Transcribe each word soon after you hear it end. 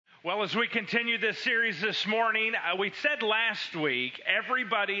Well, as we continue this series this morning, we said last week,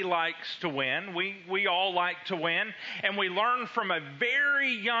 everybody likes to win. We all like to win. And we learn from a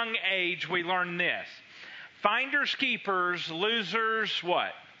very young age, we learn this. Finders, keepers, losers,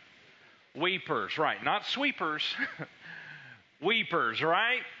 what? Weepers, right. Not sweepers. Weepers,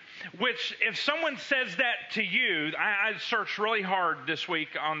 right? Which, if someone says that to you, I searched really hard this week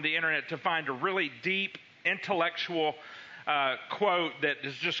on the internet to find a really deep, intellectual quote that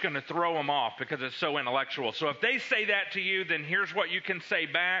is just going to throw them off because it's so intellectual. So if they say that to you, then here's what you can say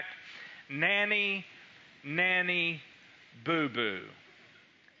back. Nanny, nanny, boo-boo.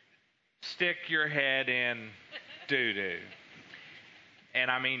 Stick your head in doo-doo. And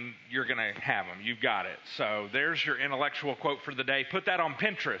I mean, you're going to have them. You've got it. So there's your intellectual quote for the day. Put that on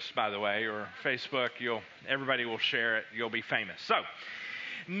Pinterest, by the way, or Facebook. Everybody will share it. You'll be famous. So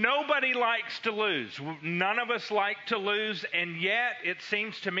nobody likes to lose. None of us like to lose. And yet, it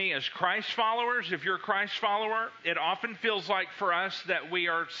seems to me as Christ followers, if you're a Christ follower, it often feels like for us that we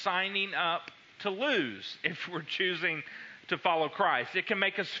are signing up to lose if we're choosing to follow Christ. It can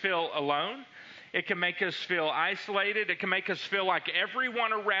make us feel alone. It can make us feel isolated. It can make us feel like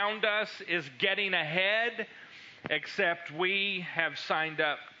everyone around us is getting ahead, except we have signed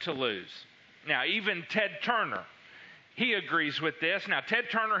up to lose. Now, even Ted Turner, he agrees with this. Now, Ted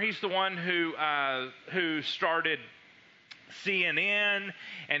Turner, he's the one who started CNN,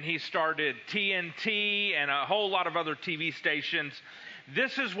 and he started TNT and a whole lot of other TV stations.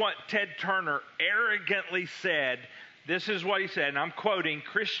 This is what Ted Turner arrogantly said. This is what he said, and I'm quoting,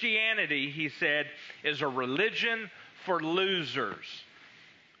 Christianity, he said, is a religion for losers.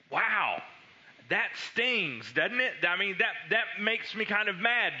 Wow, that stings, doesn't it? I mean, that makes me kind of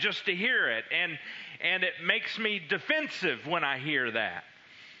mad just to hear it, and it makes me defensive when I hear that.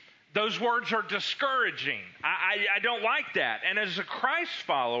 Those words are discouraging. I don't like that. And as a Christ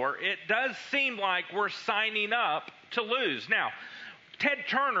follower, it does seem like we're signing up to lose. Now, Ted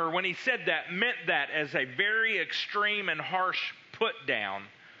Turner, when he said that, meant that as a very extreme and harsh put down.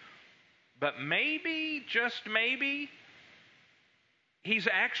 But maybe, just maybe, he's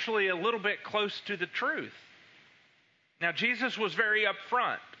actually a little bit close to the truth. Now, Jesus was very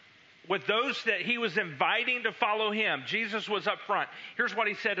upfront with those that he was inviting to follow him. Jesus was upfront. Here's what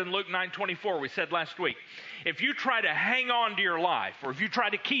he said in Luke 9:24. We said last week, if you try to hang on to your life, or if you try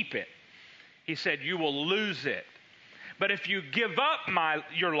to keep it, he said, you will lose it. But if you give up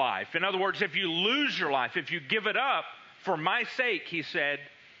your life, in other words, if you lose your life, if you give it up for my sake, he said,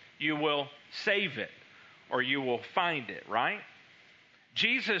 you will save it or you will find it, right?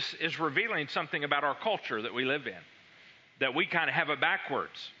 Jesus is revealing something about our culture that we live in, that we kind of have it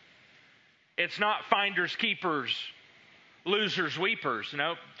backwards. It's not finders, keepers, losers, weepers.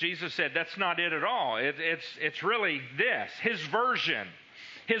 No, Jesus said that's not it at all. It's really this. His version,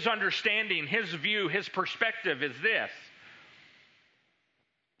 his understanding, his view, his perspective is this.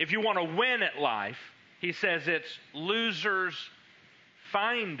 If you want to win at life, he says it's losers,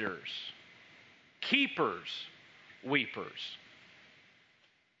 finders, keepers, weepers.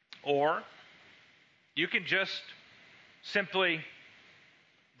 Or you can just simply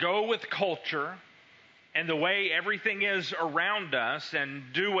go with culture and the way everything is around us and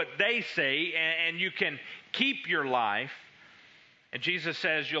do what they say, and you can keep your life. And Jesus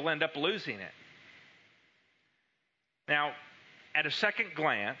says you'll end up losing it. Now, at a second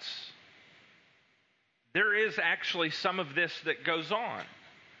glance, there is actually some of this that goes on.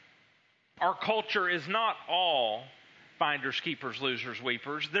 Our culture is not all finders, keepers, losers,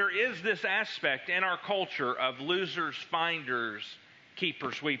 weepers. There is this aspect in our culture of losers, finders,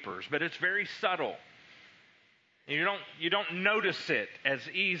 keepers, weepers, but it's very subtle. You don't notice it as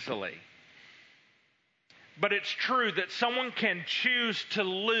easily. But it's true that someone can choose to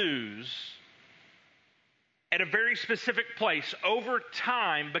lose at a very specific place over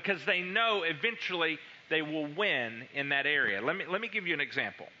time because they know eventually they will win in that area. Let me give you an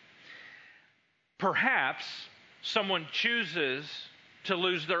example. Perhaps someone chooses to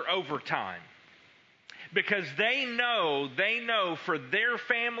lose their overtime because they know for their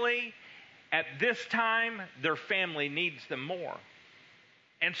family at this time, their family needs them more.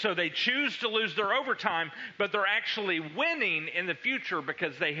 And so they choose to lose their overtime, but they're actually winning in the future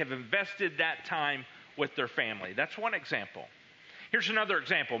because they have invested that time with their family. That's one example. Here's another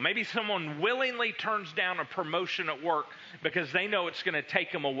example. Maybe someone willingly turns down a promotion at work because they know it's going to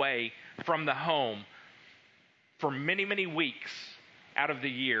take them away from the home for many, many weeks out of the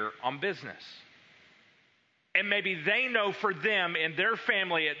year on business. And maybe they know for them and their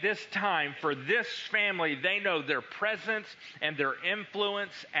family at this time, for this family, they know their presence and their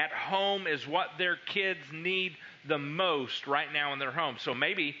influence at home is what their kids need the most right now in their home. So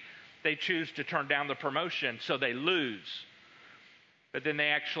maybe they choose to turn down the promotion so they lose. But then they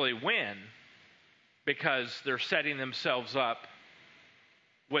actually win because they're setting themselves up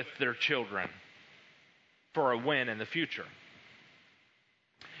with their children for a win in the future.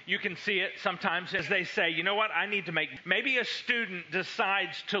 You can see it sometimes as they say, you know what, I need to make, maybe a student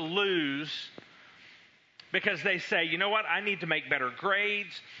decides to lose because they say, you know what, I need to make better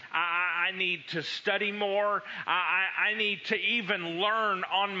grades, I need to study more, I need to even learn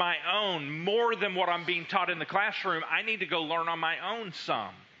on my own more than what I'm being taught in the classroom. I need to go learn on my own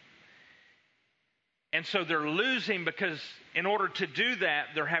some. And so they're losing because in order to do that,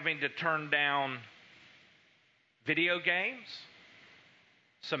 they're having to turn down video games,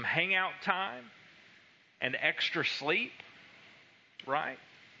 some hangout time, and extra sleep, right?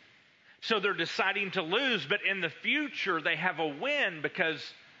 So they're deciding to lose, but in the future they have a win because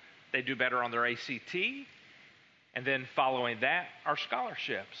they do better on their ACT, and then following that are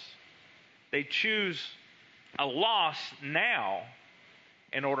scholarships. They choose a loss now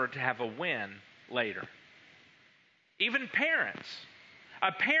in order to have a win later. Even parents.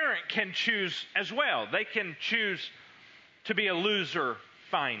 A parent can choose as well. They can choose to be a loser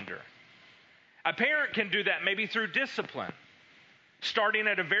finder. A parent can do that maybe through discipline, starting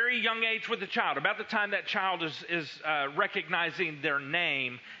at a very young age with a child. About the time that child is recognizing their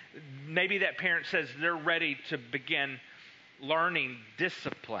name, maybe that parent says they're ready to begin learning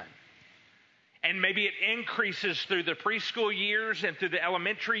discipline. And maybe it increases through the preschool years and through the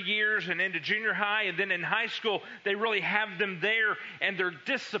elementary years and into junior high. And then in high school, they really have them there and they're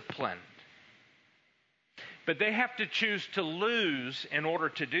disciplined. But they have to choose to lose in order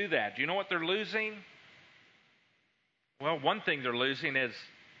to do that. Do you know what they're losing? Well, one thing they're losing is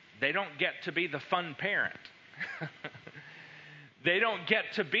they don't get to be the fun parent. They don't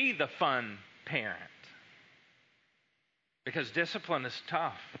get to be the fun parent. Because discipline is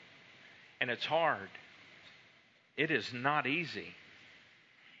tough. And it's hard. It is not easy.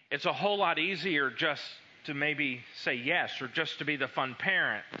 It's a whole lot easier just to maybe say yes or just to be the fun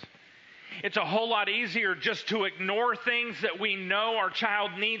parent. It's a whole lot easier just to ignore things that we know our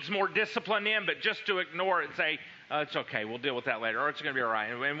child needs more discipline in, but just to ignore it and say, it's okay, we'll deal with that later, or it's going to be all right.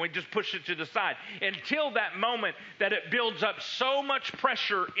 And we just push it to the side until that moment that it builds up so much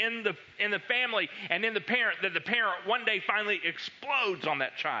pressure in the family and in the parent that the parent one day finally explodes on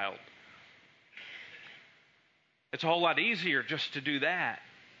that child. It's a whole lot easier just to do that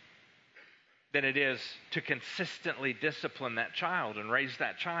than it is to consistently discipline that child and raise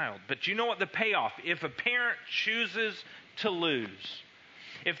that child. But you know what the payoff, if a parent chooses to lose,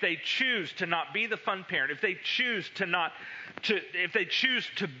 if they choose to not be the fun parent, if they choose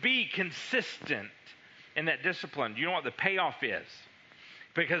to be consistent in that discipline, you know what the payoff is?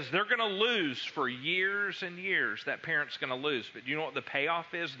 Because they're going to lose for years and years. That parent's going to lose. But you know what the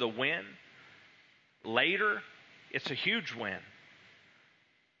payoff is? The win? Later, it's a huge win.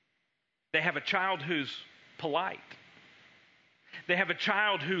 They have a child who's polite. They have a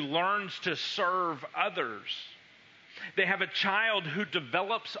child who learns to serve others. They have a child who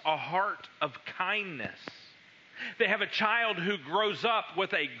develops a heart of kindness. They have a child who grows up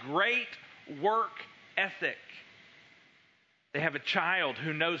with a great work ethic. They have a child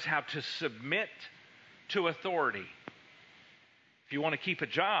who knows how to submit to authority. If you want to keep a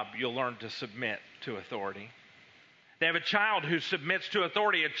job, you'll learn to submit to authority. They have a child who submits to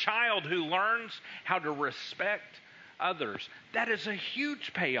authority, a child who learns how to respect others. That is a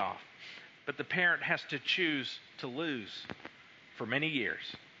huge payoff. But the parent has to choose to lose for many years.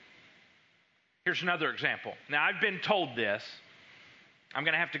 Here's another example. Now, I've been told this. I'm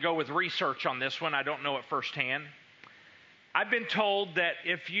going to have to go with research on this one. I don't know it firsthand. I've been told that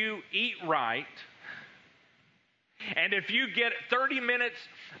if you eat right, and if you get 30 minutes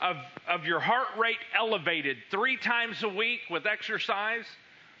of your heart rate elevated 3 times a week with exercise,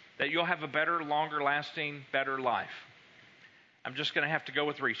 that you'll have a better, longer lasting, better life. I'm just going to have to go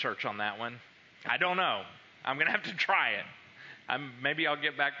with research on that one. I don't know. I'm going to have to try it. Maybe I'll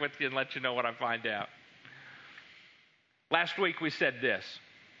get back with you and let you know what I find out. Last week we said this.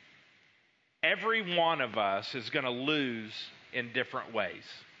 Every one of us is going to lose in different ways.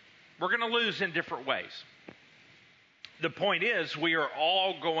 We're going to lose in different ways. The point is, we are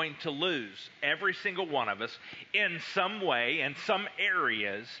all going to lose, every single one of us, in some way, in some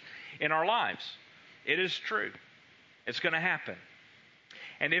areas in our lives. It is true. It's going to happen.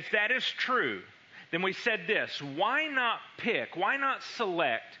 And if that is true, then we said this, why not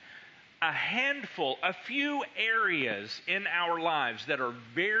select a few areas in our lives that are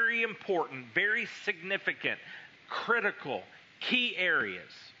very important, very significant, critical, key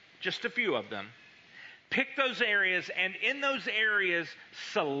areas. Just a few of them. Pick those areas, and in those areas,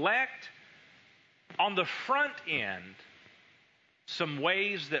 select on the front end some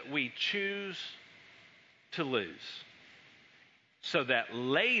ways that we choose to lose, so that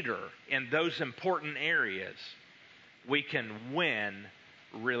later in those important areas, we can win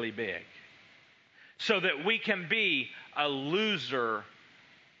really big. So that we can be a loser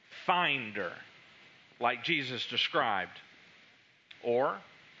finder, like Jesus described. Or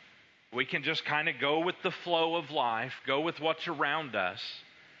we can just kind of go with the flow of life, go with what's around us,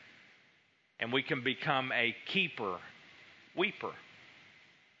 and we can become a keeper, weeper.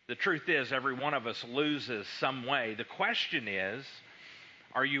 The truth is, every one of us loses some way. The question is,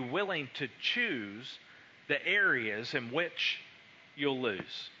 are you willing to choose the areas in which you'll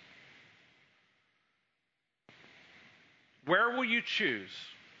lose? Where will you choose?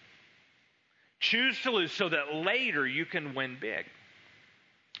 Choose to lose so that later you can win big.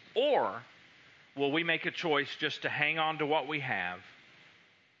 Or will we make a choice just to hang on to what we have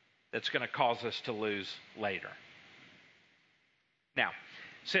that's going to cause us to lose later? Now,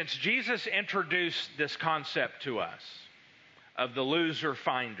 since Jesus introduced this concept to us of the loser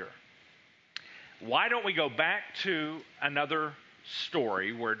finder, why don't we go back to another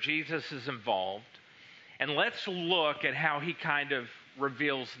story where Jesus is involved, and let's look at how he kind of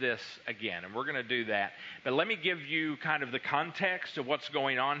reveals this again. And we're going to do that. But let me give you kind of the context of what's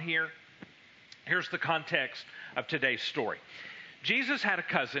going on here. Here's the context of today's story. Jesus had a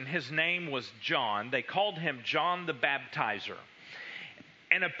cousin. His name was John. They called him John the Baptizer.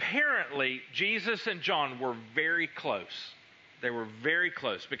 And apparently, Jesus and John were very close. They were very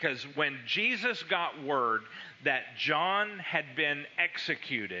close, because when Jesus got word that John had been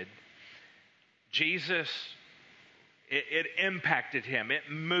executed, Jesus, it impacted him. It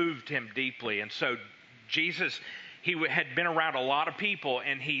moved him deeply. And so Jesus, he had been around a lot of people,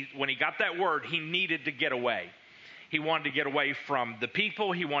 and when he got that word, he needed to get away. He wanted to get away from the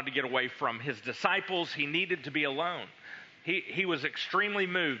people. He wanted to get away from his disciples. He needed to be alone. He was extremely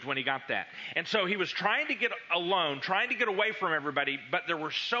moved when he got that. And so he was trying to get alone, trying to get away from everybody, but there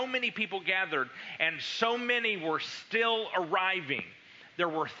were so many people gathered, and so many were still arriving. There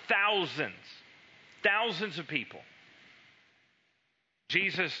were thousands of people.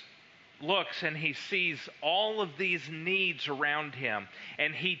 Jesus looks and he sees all of these needs around him,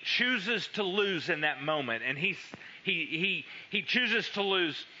 and he chooses to lose in that moment. And he chooses to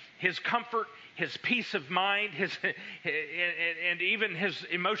lose his comfort, his peace of mind, and even his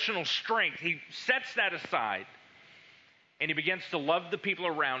emotional strength. He sets that aside, and he begins to love the people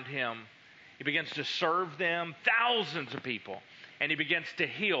around him. He begins to serve them, thousands of people, and he begins to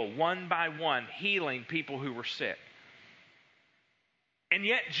heal one by one, healing people who were sick. And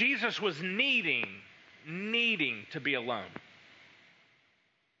yet Jesus was needing to be alone.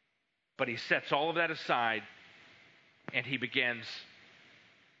 But he sets all of that aside, and he begins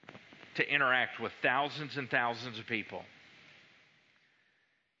to interact with thousands and thousands of people.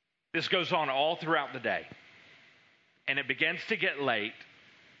 This goes on all throughout the day. And it begins to get late.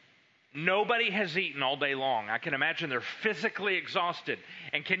 Nobody has eaten all day long. I can imagine they're physically exhausted.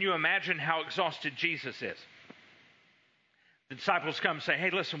 And can you imagine how exhausted Jesus is? The disciples come and say, hey,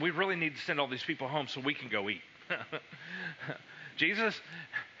 listen, we really need to send all these people home so we can go eat. Jesus,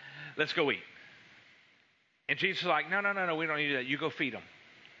 let's go eat. And Jesus is like, no, we don't need to do that. You go feed them.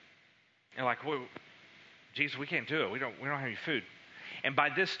 And like, well, Jesus, we can't do it. We don't have any food. And by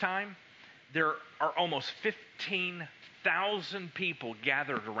this time, there are almost 15,000 people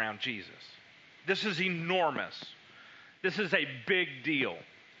gathered around Jesus. This is enormous. This is a big deal.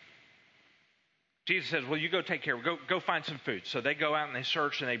 Jesus says, well, you go take care of it. Go find some food. So they go out and they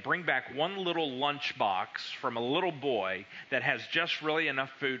search, and they bring back one little lunchbox from a little boy that has just really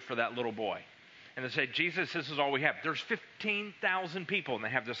enough food for that little boy. And they say, Jesus, this is all we have. There's 15,000 people, and they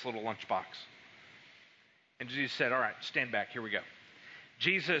have this little lunchbox. And Jesus said, all right, stand back. Here we go.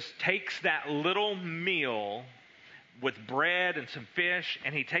 Jesus takes that little meal with bread and some fish,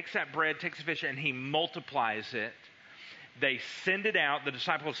 and he takes that bread, takes the fish, and he multiplies it. They send it out. The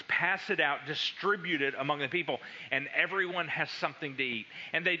disciples pass it out, distribute it among the people, and everyone has something to eat.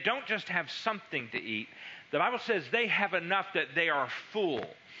 And they don't just have something to eat. The Bible says they have enough that they are full.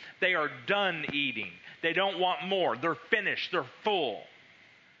 They are done eating. They don't want more. They're finished. They're full.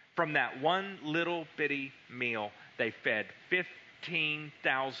 From that one little bitty meal, they fed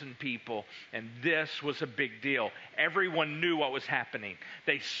 15,000 people, and this was a big deal. Everyone knew what was happening.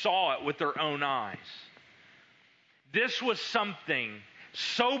 They saw it with their own eyes. This was something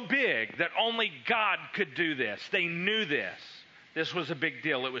so big that only God could do this. They knew this. This was a big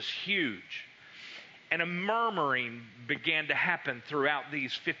deal. It was huge. And a murmuring began to happen throughout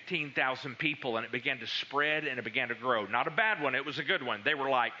these 15,000 people, and it began to spread and it began to grow. Not a bad one, it was a good one. They were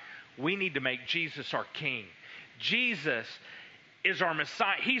like, we need to make Jesus our king. Jesus is our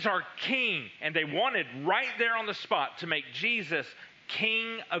Messiah. He's our king. And they wanted right there on the spot to make Jesus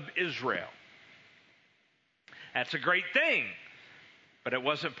King of Israel. That's a great thing, but it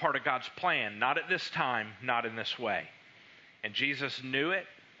wasn't part of God's plan. Not at this time, not in this way. And Jesus knew it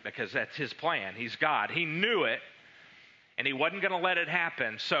because that's his plan. He's God. He knew it, and he wasn't going to let it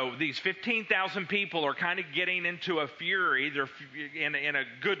happen. So these 15,000 people are kind of getting into a fury. They're in a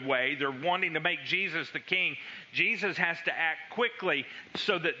good way. They're wanting to make Jesus the king. Jesus has to act quickly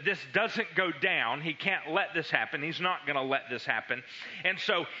so that this doesn't go down. He can't let this happen. He's not going to let this happen. And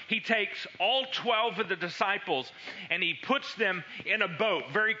so he takes all 12 of the disciples and he puts them in a boat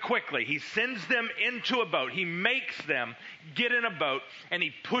very quickly. He sends them into a boat. He makes them get in a boat and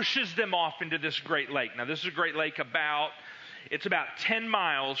he pushes them off into this great lake. Now, this is a great lake it's about 10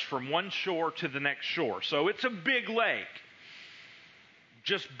 miles from one shore to the next shore. So it's a big lake.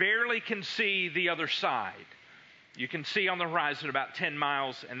 Just barely can see the other side. You can see on the horizon about 10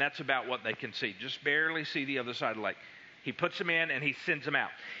 miles, and that's about what they can see. Just barely see the other side of the lake. He puts them in, and he sends them out.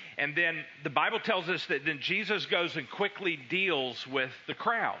 And then the Bible tells us that then Jesus goes and quickly deals with the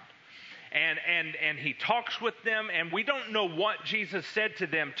crowd. And he talks with them, and we don't know what Jesus said to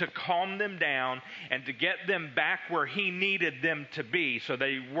them to calm them down and to get them back where he needed them to be so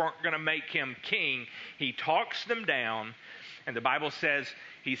they weren't going to make him king. He talks them down, and the Bible says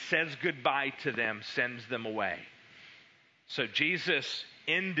he says goodbye to them, sends them away. So Jesus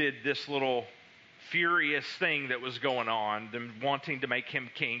ended this little furious thing that was going on, them wanting to make him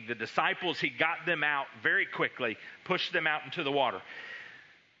king. The disciples, he got them out very quickly, pushed them out into the water.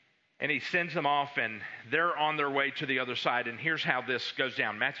 And he sends them off, and they're on their way to the other side. And here's how this goes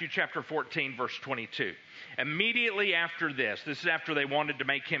down. Matthew chapter 14, verse 22. Immediately after this is after they wanted to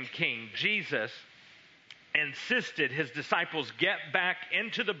make him king, Jesus insisted his disciples get back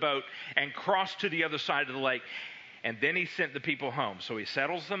into the boat and cross to the other side of the lake. And then he sent the people home. So he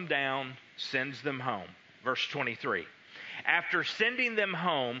settles them down, sends them home. Verse 23. After sending them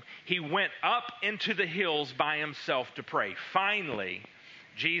home, he went up into the hills by himself to pray. Finally,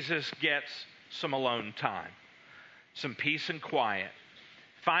 Jesus gets some alone time, some peace and quiet.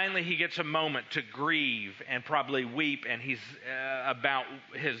 Finally, he gets a moment to grieve and probably weep, and he's about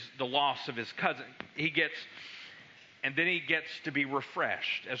the loss of his cousin. And then he gets to be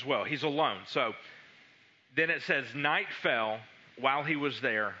refreshed as well. He's alone. So then it says, night fell while he was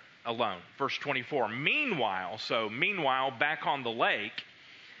there alone. Verse 24. Meanwhile, back on the lake,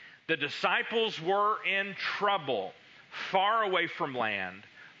 the disciples were in trouble, far away from land,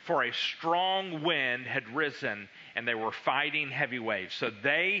 for a strong wind had risen, and they were fighting heavy waves. So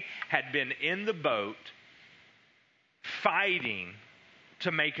they had been in the boat fighting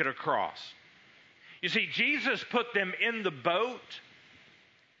to make it across. You see, Jesus put them in the boat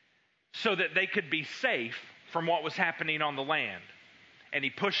so that they could be safe from what was happening on the land. And he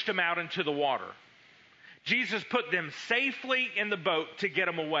pushed them out into the water. Jesus put them safely in the boat to get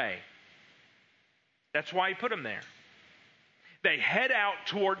them away. That's why he put them there. They head out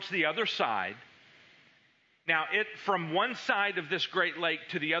towards the other side. Now, from one side of this great lake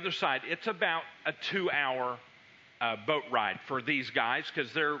to the other side, it's about a 2-hour boat ride for these guys because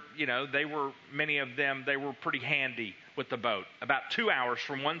many of them, they were pretty handy with the boat. About 2 hours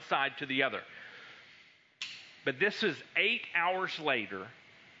from one side to the other. But this is 8 hours later,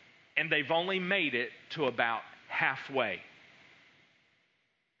 and they've only made it to about halfway.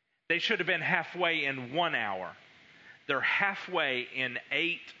 They should have been halfway in 1 hour. They're halfway in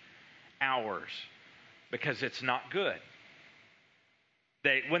 8 hours because it's not good.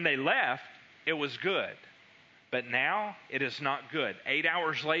 When they left, it was good. But now it is not good. 8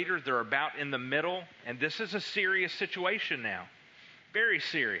 hours later, they're about in the middle, and this is a serious situation now. Very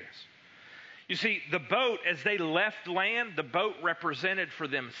serious. You see, the boat, as they left land, the boat represented for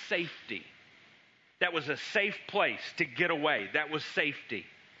them safety. That was a safe place to get away. That was safety.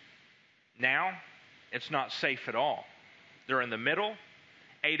 Now, it's not safe at all. They're in the middle,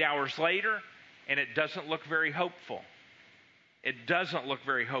 8 hours later, and it doesn't look very hopeful. It doesn't look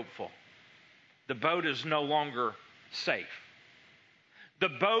very hopeful. The boat is no longer safe. The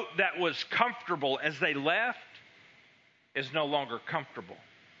boat that was comfortable as they left is no longer comfortable.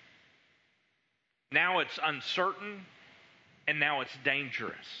 Now it's uncertain, and now it's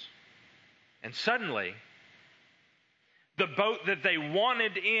dangerous. And suddenly, the boat that they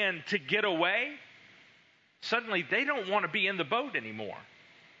wanted in to get away suddenly they don't want to be in the boat anymore.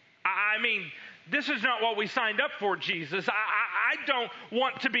 I mean, this is not what we signed up for, Jesus. I don't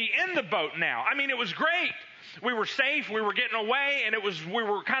want to be in the boat now. I mean, it was great. We were safe, we were getting away, and we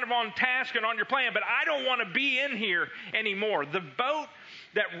were kind of on task and on your plan, but I don't want to be in here anymore. The boat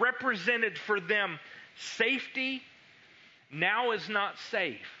that represented for them safety now is not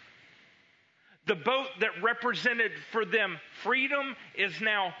safe. The boat that represented for them freedom is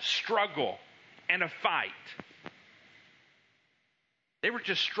now struggle and a fight. They were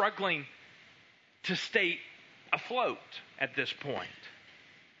just struggling to stay afloat at this point.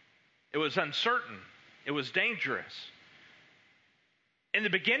 It was uncertain. It was dangerous. In the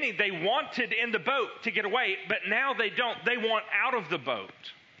beginning, they wanted in the boat to get away, but now they don't. They want out of the boat.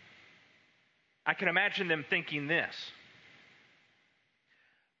 I can imagine them thinking this.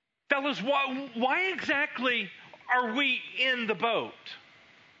 Fellas, why exactly are we in the boat?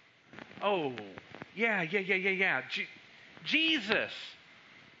 Oh, yeah. Jesus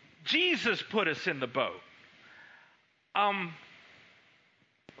put us in the boat.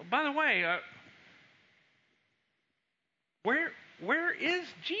 By the way, where is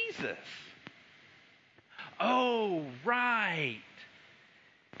Jesus? Oh, right.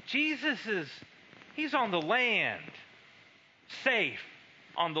 He's on the land, safe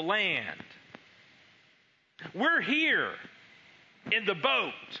on the land. We're here in the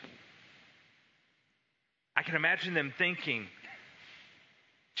boat. I can imagine them thinking,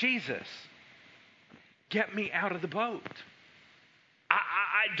 Jesus, get me out of the boat.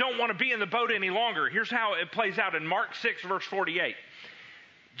 I don't want to be in the boat any longer. Here's how it plays out in Mark 6, verse 48.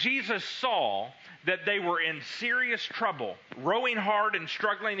 Jesus saw that they were in serious trouble, rowing hard and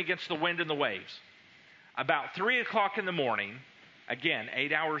struggling against the wind and the waves. About 3 o'clock in the morning, again,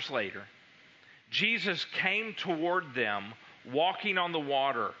 8 hours later, Jesus came toward them walking on the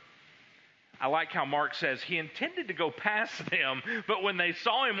water. I like how Mark says he intended to go past them, but when they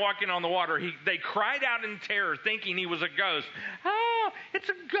saw him walking on the water, they cried out in terror, thinking he was a ghost. Oh, it's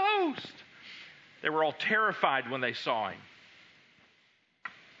a ghost. They were all terrified when they saw him.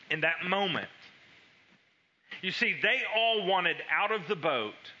 In that moment, you see, they all wanted out of the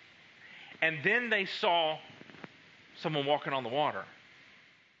boat, and then they saw someone walking on the water,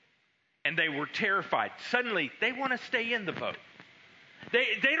 and they were terrified. Suddenly, they want to stay in the boat.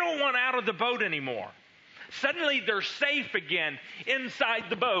 They don't want out of the boat anymore. Suddenly they're safe again inside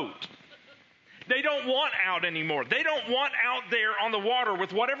the boat. They don't want out anymore. They don't want out there on the water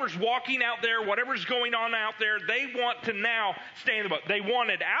with whatever's walking out there, whatever's going on out there. They want to now stay in the boat. They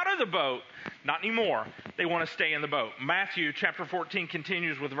wanted out of the boat, not anymore. They want to stay in the boat. Matthew chapter 14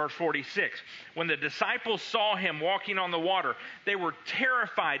 continues with verse 46. When the disciples saw him walking on the water, they were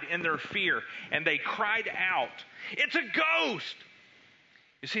terrified in their fear, and they cried out, "It's a ghost!"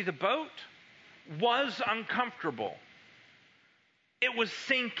 You see, the boat was uncomfortable. It was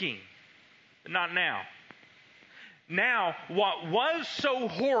sinking, but not now. Now, what was so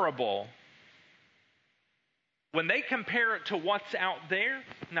horrible, when they compare it to what's out there,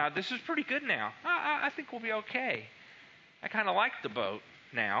 now this is pretty good now. I think we'll be okay. I kind of like the boat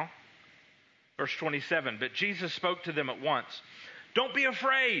now. Verse 27, but Jesus spoke to them at once. Don't be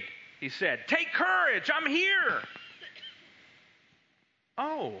afraid, he said. Take courage, I'm here.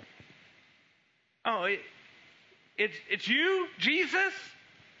 It's you, Jesus?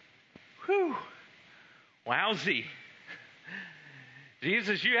 Whew. Wowsy.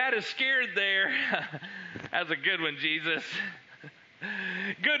 Jesus, you had us scared there. That's a good one, Jesus.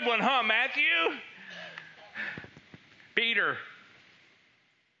 Good one, huh, Matthew? Peter.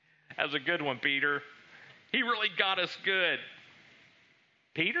 That's a good one, Peter. He really got us good.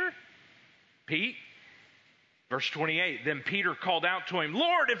 Peter? Pete? Verse 28, then Peter called out to him,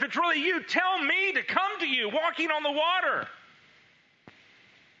 Lord, if it's really you, tell me to come to you walking on the water.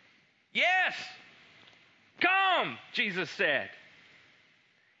 Yes, come, Jesus said.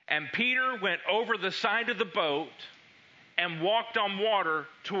 And Peter went over the side of the boat and walked on water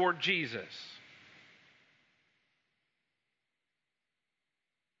toward Jesus.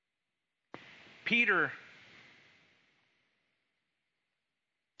 Peter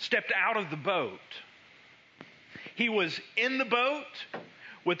stepped out of the boat. He was in the boat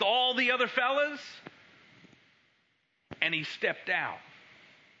with all the other fellas, and he stepped out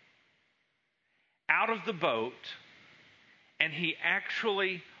of the boat, and he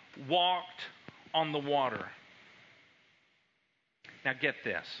actually walked on the water. Now get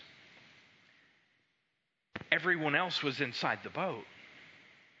this. Everyone else was inside the boat.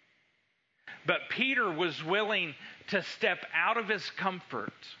 But Peter was willing to step out of his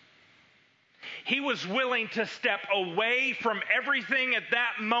comfort He was willing to step away from everything at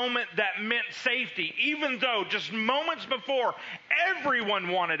that moment that meant safety, even though just moments before everyone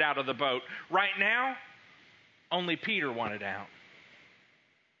wanted out of the boat. Right now, only Peter wanted out.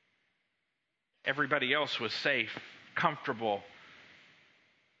 Everybody else was safe, comfortable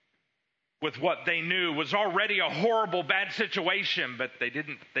with what they knew was already a horrible, bad situation, but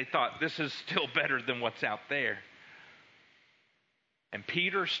they thought this is still better than what's out there. And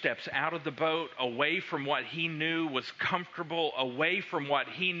Peter steps out of the boat, away from what he knew was comfortable, away from what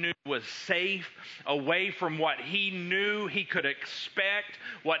he knew was safe, away from what he knew he could expect,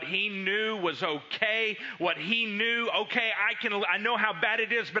 what he knew was okay, what he knew, okay, I know how bad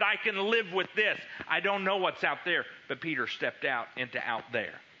it is, but I can live with this. I don't know what's out there. But Peter stepped out into out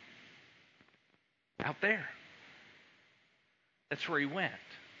there. Out there. That's where he went.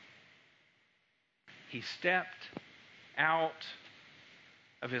 He stepped out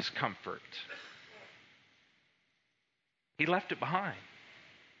of his comfort. He left it behind.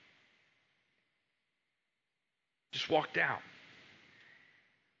 Just walked out.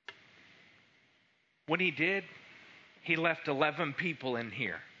 When he did, he left 11 people in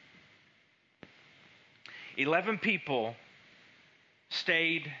here. 11 people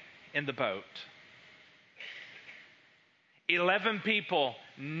stayed in the boat. 11 people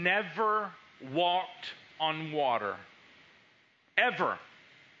never walked on water. Ever.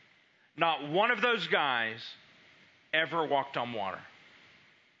 Not one of those guys ever walked on water.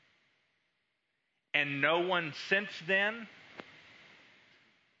 And no one since then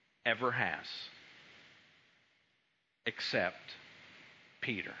ever has. Except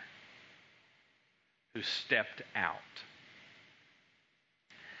Peter, who stepped out.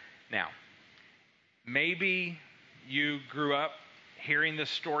 Now, maybe you grew up hearing this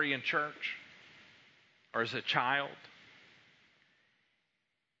story in church or as a child.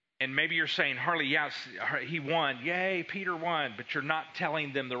 And maybe you're saying, Harley, yes, he won. Yay, Peter won. But you're not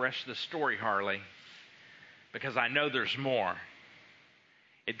telling them the rest of the story, Harley, because I know there's more.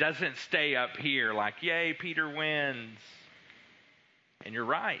 It doesn't stay up here like, yay, Peter wins. And you're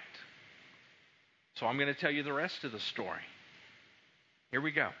right. So I'm going to tell you the rest of the story. Here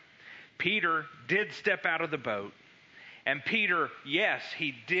we go. Peter did step out of the boat. And Peter, yes,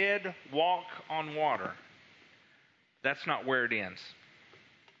 he did walk on water. That's not where it ends.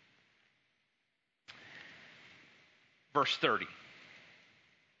 Verse 30.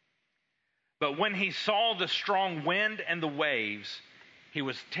 But when he saw the strong wind and the waves, he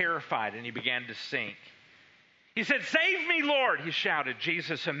was terrified and he began to sink. He said, "Save me, Lord," he shouted.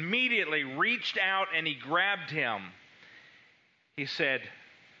 Jesus immediately reached out and he grabbed him. He said,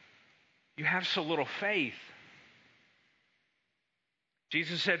 "You have so little faith."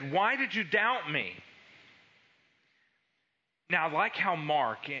 Jesus said, "Why did you doubt me?" Now, I like how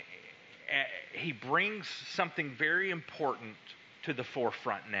Mark, he brings something very important to the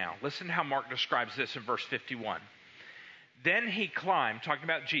forefront now. Listen to how Mark describes this in verse 51. Then he climbed, talking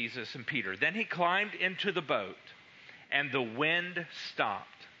about Jesus and Peter, then he climbed into the boat, and the wind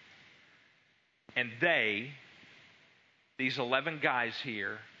stopped. And they, these 11 guys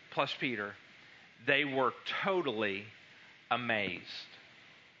here, plus Peter, they were totally amazed.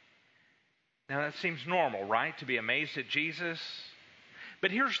 Now that seems normal, right? To be amazed at Jesus.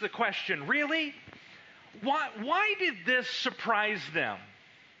 But here's the question, really? Why did this surprise them?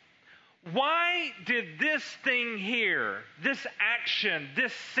 Why did this thing here, this action,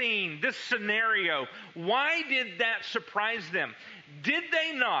 this scene, this scenario, why did that surprise them? Did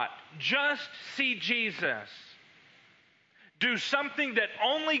they not just see Jesus do something that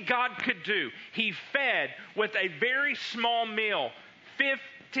only God could do? He fed with a very small meal,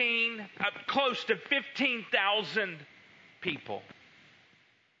 close to 15,000 people.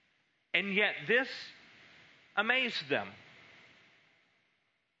 And yet this amazed them.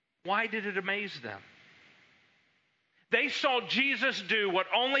 Why did it amaze them? They saw Jesus do what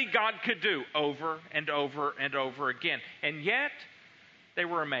only God could do over and over and over again. And yet, they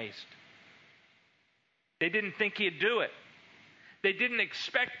were amazed. They didn't think he'd do it. They didn't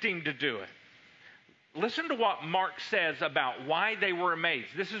expect him to do it. Listen to what Mark says about why they were amazed.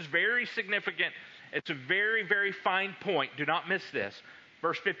 This is very significant. It's a very, very fine point. Do not miss this.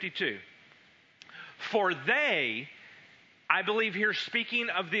 Verse 52. For they, I believe here speaking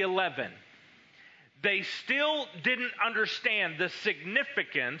of the 11, they still didn't understand the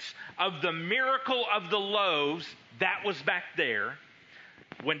significance of the miracle of the loaves that was back there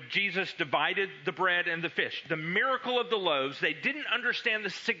when Jesus divided the bread and the fish. The miracle of the loaves, they didn't understand the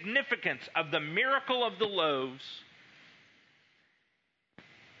significance of the miracle of the loaves.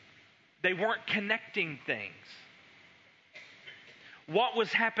 They weren't connecting things. What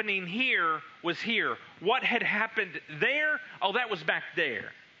was happening here was here. What had happened there, oh, that was back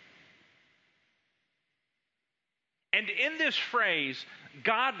there. And in this phrase,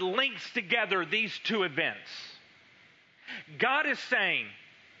 God links together these two events. God is saying,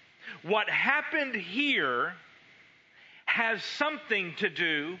 what happened here has something to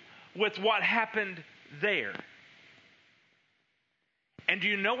do with what happened there. And do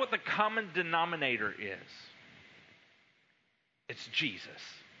you know what the common denominator is? It's Jesus.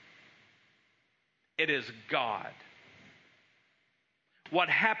 It is God. What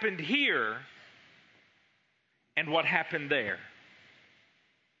happened here and what happened there.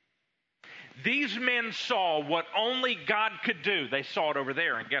 These men saw what only God could do. They saw it over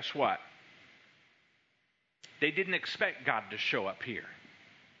there, and guess what? They didn't expect God to show up here.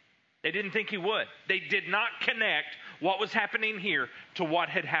 They didn't think he would. They did not connect what was happening here to what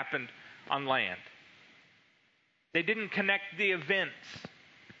had happened on land. They didn't connect the events.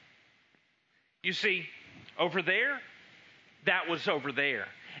 You see, over there, that was over there.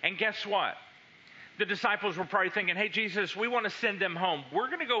 And guess what? The disciples were probably thinking, hey, Jesus, we want to send them home. We're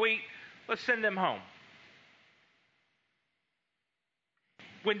going to go eat. Let's send them home.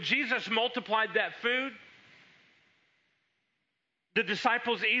 When Jesus multiplied that food, the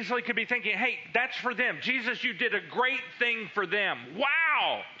disciples easily could be thinking, hey, that's for them. Jesus, you did a great thing for them.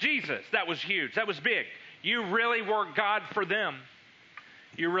 Wow, Jesus, that was huge. That was big. You really were God for them.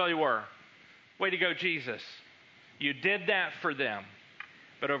 You really were. Way to go, Jesus. You did that for them.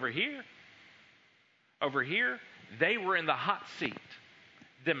 But over here, they were in the hot seat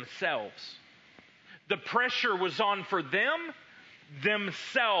themselves. The pressure was on for them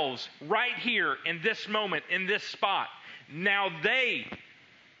themselves right here in this moment, in this spot. Now they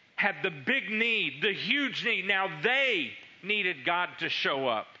had the big need, the huge need. Now they needed God to show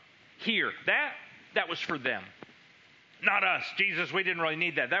up here. That was for them. Not us. Jesus, we didn't really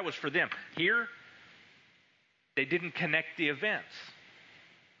need that. That was for them. Here, they didn't connect the events.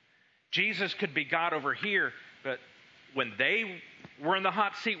 Jesus could be God over here, but when they were in the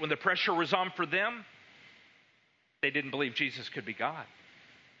hot seat, when the pressure was on for them, they didn't believe Jesus could be God.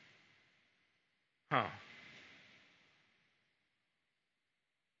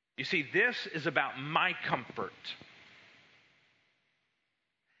 You see, this is about my comfort.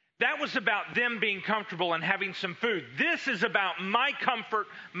 That was about them being comfortable and having some food. This is about my comfort,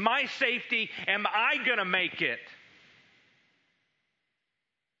 my safety. Am I going to make it?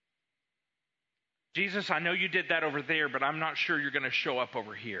 Jesus, I know you did that over there, but I'm not sure you're going to show up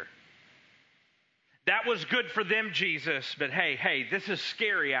over here. That was good for them, Jesus, but hey, this is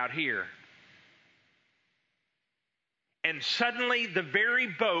scary out here. And suddenly, the very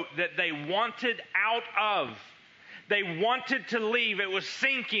boat that they wanted out of, they wanted to leave. It was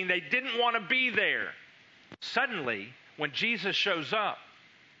sinking. They didn't want to be there. Suddenly, when Jesus shows up,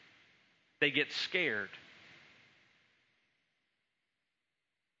 they get scared.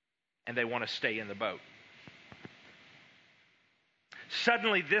 And they want to stay in the boat.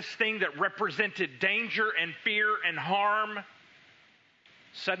 Suddenly, this thing that represented danger and fear and harm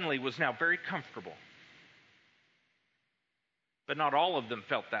suddenly was now very comfortable. But not all of them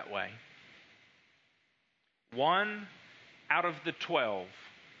felt that way. 1 out of the 12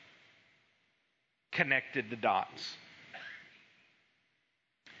 connected the dots.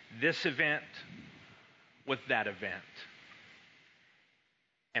 This event with that event.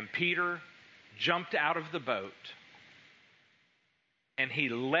 And Peter jumped out of the boat and he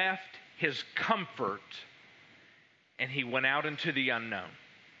left his comfort and he went out into the unknown.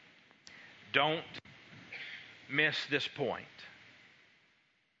 Don't miss this point.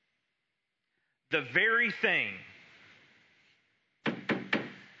 The very thing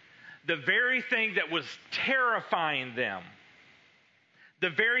that was terrifying them, the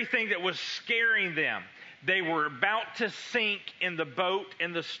very thing that was scaring them, they were about to sink in the boat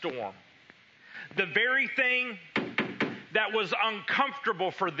in the storm. The very thing that was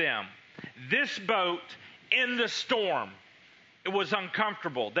uncomfortable for them, this boat in the storm, it was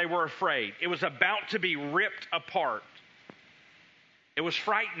uncomfortable. They were afraid. It was about to be ripped apart. It was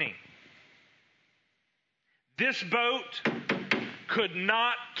frightening. This boat could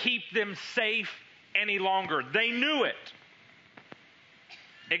not keep them safe any longer. They knew it.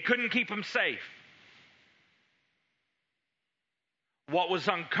 It couldn't keep them safe. What was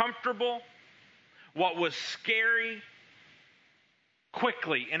uncomfortable, what was scary,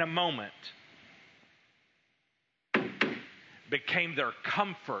 quickly, in a moment, became their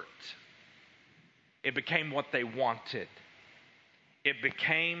comfort. It became what they wanted. It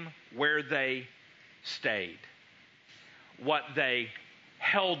became where they stayed, what they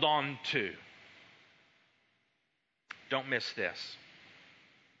held on to. Don't miss this.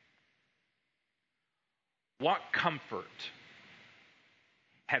 What comfort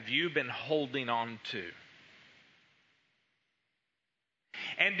have you been holding on to?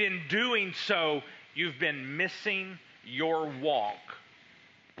 And in doing so, you've been missing your walk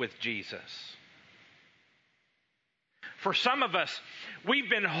with Jesus. For some of us, we've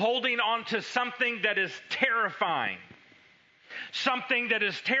been holding on to something that is terrifying. Something that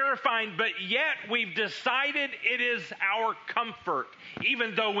is terrifying, but yet we've decided it is our comfort,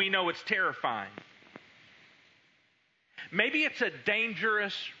 even though we know it's terrifying. Maybe it's a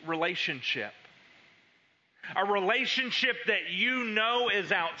dangerous relationship. A relationship that you know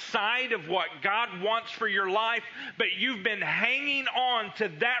is outside of what God wants for your life, but you've been hanging on to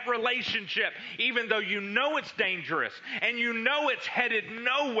that relationship even though you know it's dangerous and you know it's headed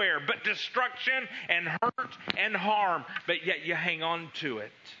nowhere but destruction and hurt and harm, but yet you hang on to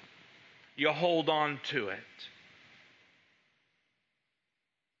it. You hold on to it.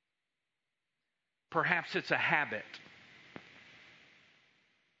 Perhaps it's a habit.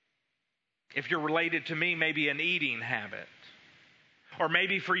 If you're related to me, maybe an eating habit. Or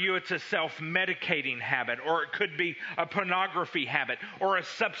maybe for you it's a self-medicating habit. Or it could be a pornography habit. Or a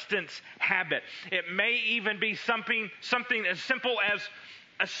substance habit. It may even be something as simple as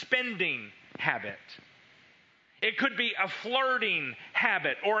a spending habit. It could be a flirting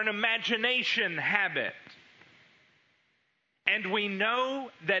habit or an imagination habit. And we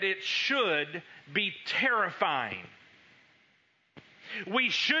know that it should be terrifying. We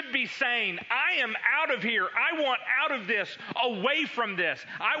should be saying, I am out of here. I want out of this, away from this.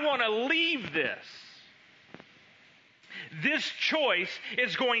 I want to leave this. This choice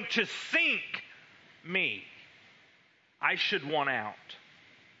is going to sink me. I should want out.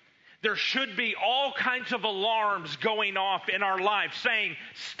 There should be all kinds of alarms going off in our life saying,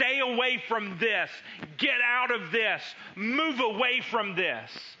 stay away from this, get out of this, move away from this,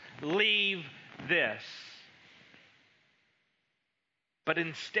 leave this. But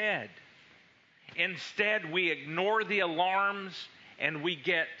instead we ignore the alarms and we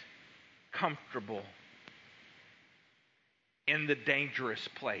get comfortable in the dangerous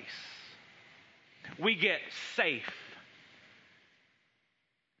place. We get safe.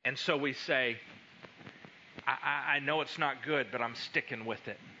 And so we say, I know it's not good, but I'm sticking with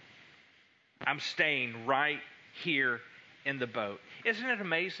it. I'm staying right here in the boat. Isn't it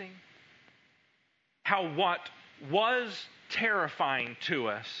amazing how what was terrifying to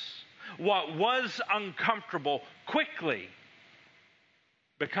us, what was uncomfortable, quickly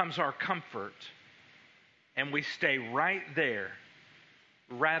becomes our comfort, and we stay right there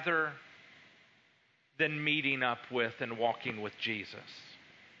rather than meeting up with and walking with Jesus.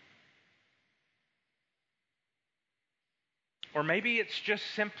 Or maybe it's just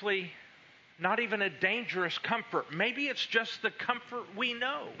simply not even a dangerous comfort. Maybe it's just the comfort we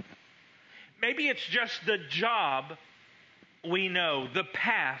know. Maybe it's just the job we know, the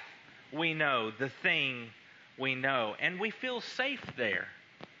path we know, the thing we know, and we feel safe there.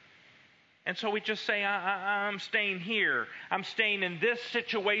 And so we just say, I'm staying here. I'm staying in this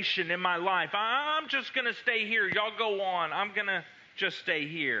situation in my life. I'm just going to stay here. Y'all go on. I'm going to just stay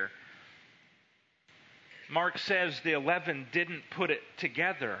here. Mark says the 11 didn't put it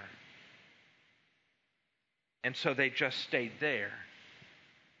together. And so they just stayed there.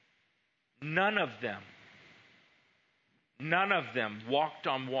 None of them walked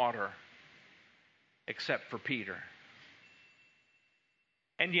on water except for Peter.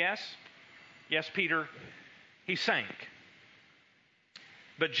 And yes, Peter, he sank.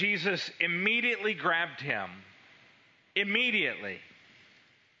 But Jesus immediately grabbed him. Immediately.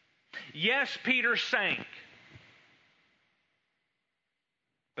 Yes, Peter sank.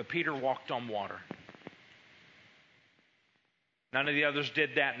 But Peter walked on water. None of the others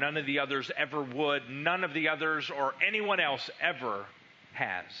did that. None of the others ever would. None of the others or anyone else ever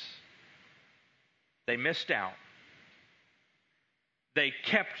has. They missed out. They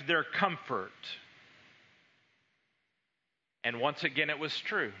kept their comfort. And once again, it was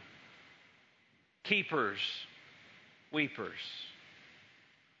true. Keepers, weepers,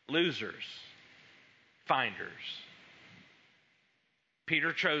 losers, finders.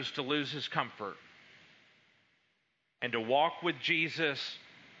 Peter chose to lose his comfort and to walk with Jesus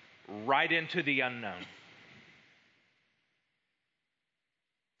right into the unknown.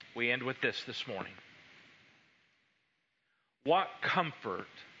 We end with this morning. What comfort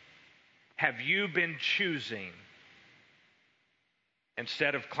have you been choosing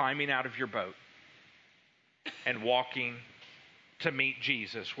instead of climbing out of your boat and walking to meet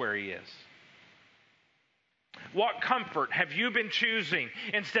Jesus where he is? What comfort have you been choosing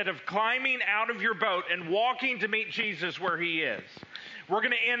instead of climbing out of your boat and walking to meet Jesus where he is? We're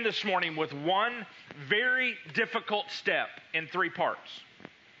going to end this morning with one very difficult step in 3 parts.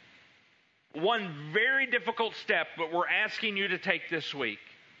 One very difficult step, but we're asking you to take this week.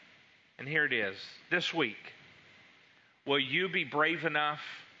 And here it is. This week, will you be brave enough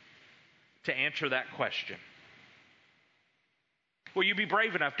to answer that question? Will you be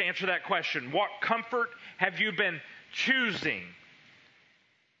brave enough to answer that question? What comfort have you been choosing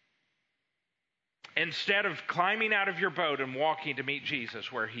instead of climbing out of your boat and walking to meet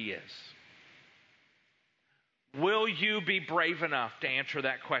Jesus where he is? Will you be brave enough to answer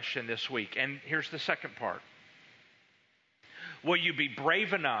that question this week? And here's the second part. Will you be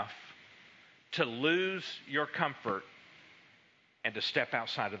brave enough to lose your comfort and to step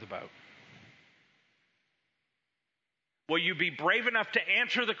outside of the boat? Will you be brave enough to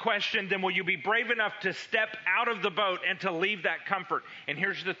answer the question? Then will you be brave enough to step out of the boat and to leave that comfort? And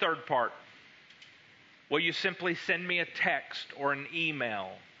here's the third part. Will you simply send me a text or an email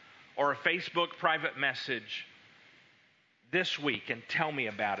or a Facebook private message this week and tell me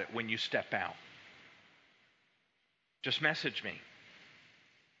about it when you step out? Just message me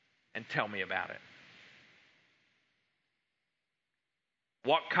and tell me about it.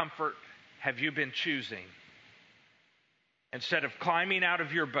 What comfort have you been choosing instead of climbing out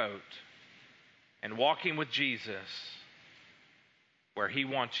of your boat and walking with Jesus where he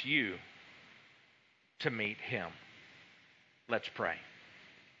wants you to meet him? Let's pray.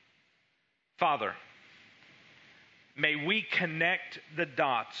 Father, may we connect the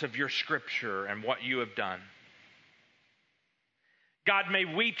dots of your scripture and what you have done. God, may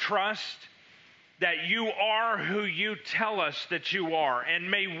we trust that you are who you tell us that you are,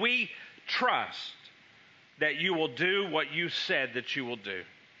 and may we trust that you will do what you said that you will do.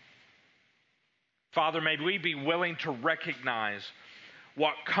 Father, may we be willing to recognize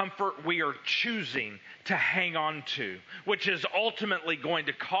what comfort we are choosing to hang on to, which is ultimately going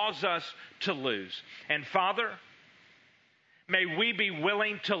to cause us to lose. And Father, may we be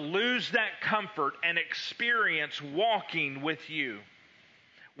willing to lose that comfort and experience walking with you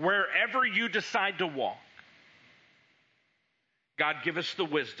wherever you decide to walk. God, give us the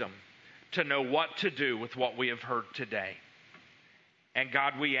wisdom to know what to do with what we have heard today. And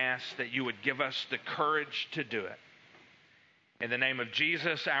God, we ask that you would give us the courage to do it. In the name of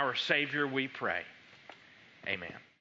Jesus, our Savior, we pray. Amen.